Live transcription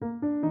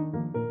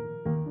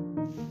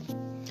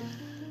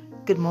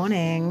Good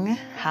morning.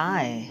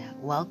 Hi.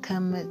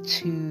 Welcome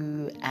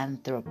to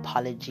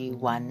Anthropology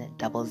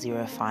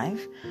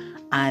 1005.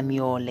 I'm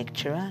your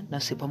lecturer,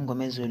 Nosipom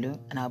Gomezulu,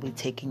 and I'll be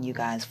taking you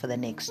guys for the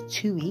next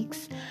 2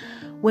 weeks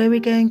where we're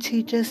going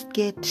to just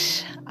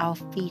get our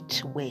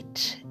feet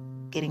wet,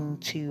 getting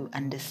to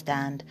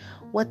understand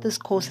what this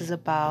course is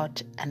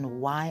about and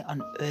why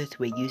on earth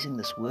we're using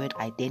this word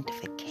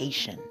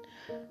identification.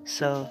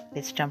 So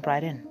let's jump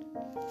right in.